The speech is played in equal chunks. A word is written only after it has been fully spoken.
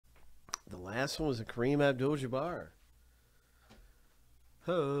The last one was a Kareem Abdul-Jabbar.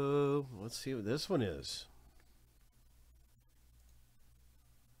 Oh, let's see what this one is.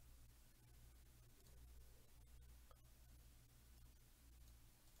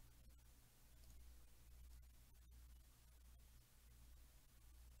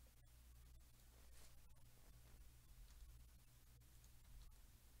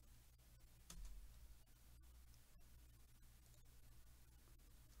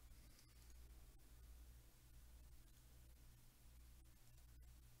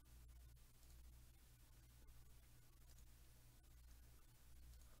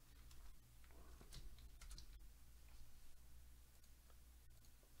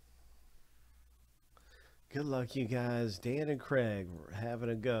 Good luck, you guys. Dan and Craig were having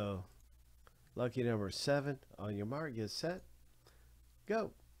a go. Lucky number 7. On your mark, get set,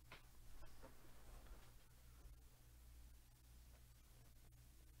 go.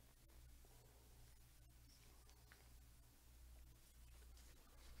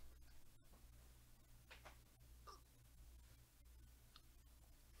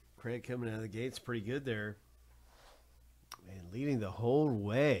 Craig coming out of the gates pretty good there. And leading the whole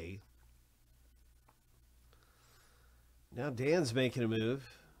way. Now Dan's making a move.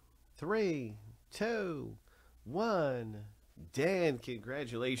 3, 2, 1. Dan,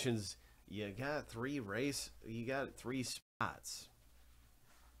 congratulations. You got 3 spots.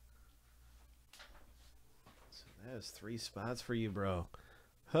 So that is 3 spots for you, bro.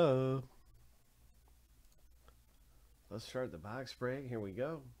 Ho. Let's start the box break. Here we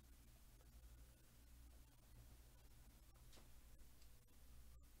go.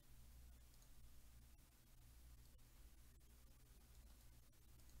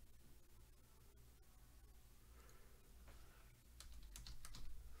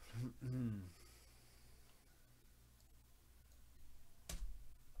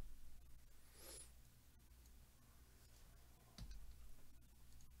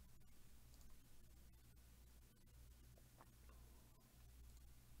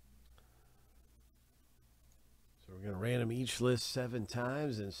 So we're going to random each list 7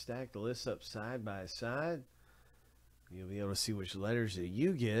 times and stack the lists up side by side. You'll be able to see which letters that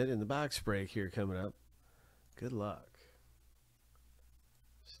you get in the box break here coming up. Good luck.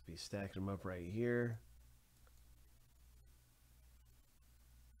 Just be stacking them up right here.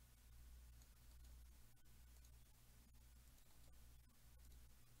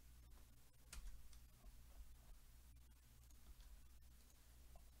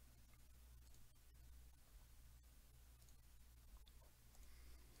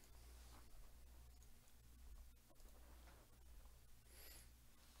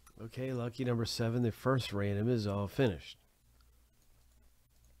 Okay, lucky number 7, the first random is all finished.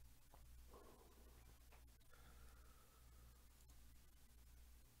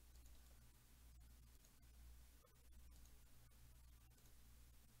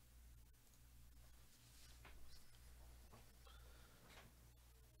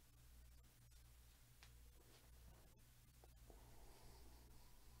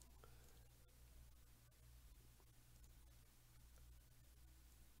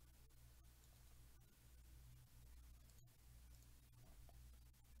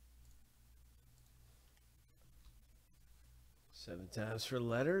 Seven times for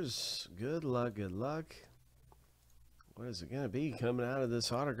letters. Good luck, good luck. What is it going to be coming out of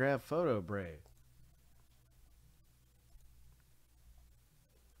this autograph photo break?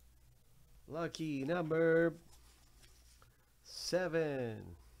 Lucky number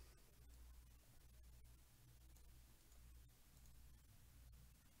 7.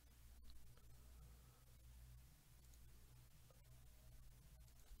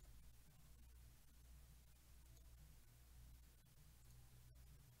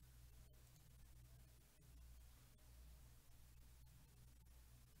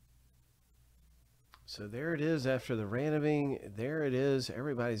 So there it is after the randoming. There it is.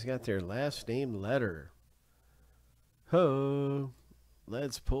 Everybody's got their last name letter. Ho!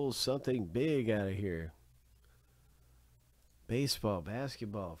 Let's pull something big out of here. Baseball,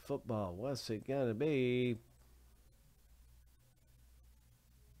 basketball, football. What's it gonna be?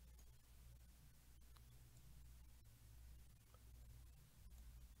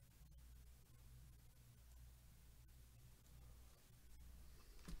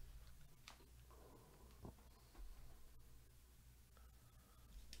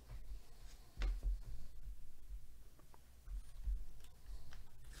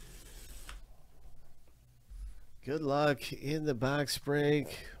 Good luck in the box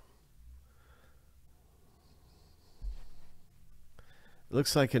break.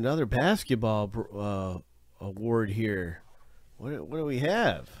 Looks like another basketball award here. What do we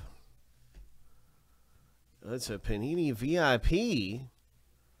have? That's a Panini VIP.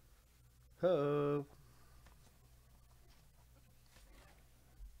 Oh.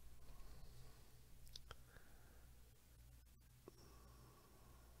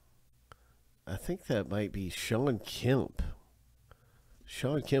 I think that might be Sean Kemp.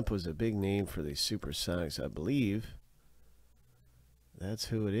 Sean Kemp was a big name for the Supersonics, I believe. That's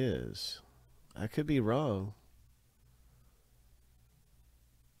who it is. I could be wrong.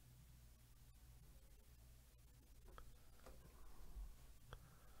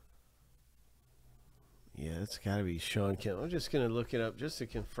 Yeah, it's got to be Sean Kemp. I'm just going to look it up just to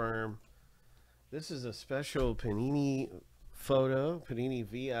confirm. This is a special Panini photo, Panini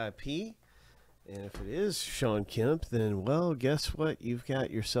VIP. And if it is Sean Kemp, then, well, guess what? You've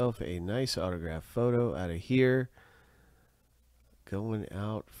got yourself a nice autograph photo out of here. Going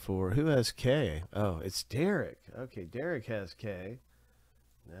out for, who has K? Oh, it's Derek. Okay, Derek has K.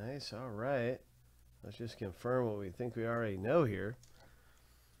 Nice, all right. Let's just confirm what we think we already know here.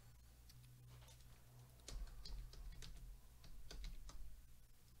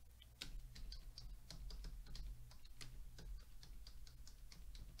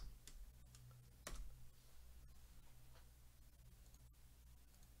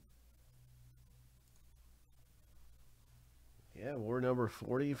 Yeah, war number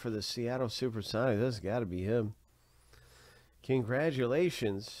 40 for the Seattle Supersonics. That's got to be him.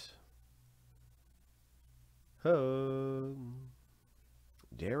 Congratulations.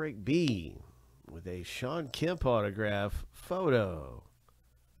 Derek B. with a Sean Kemp autograph photo.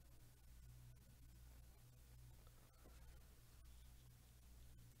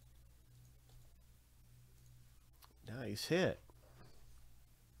 Nice hit.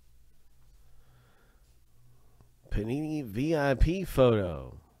 Panini VIP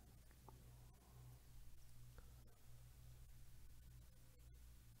photo.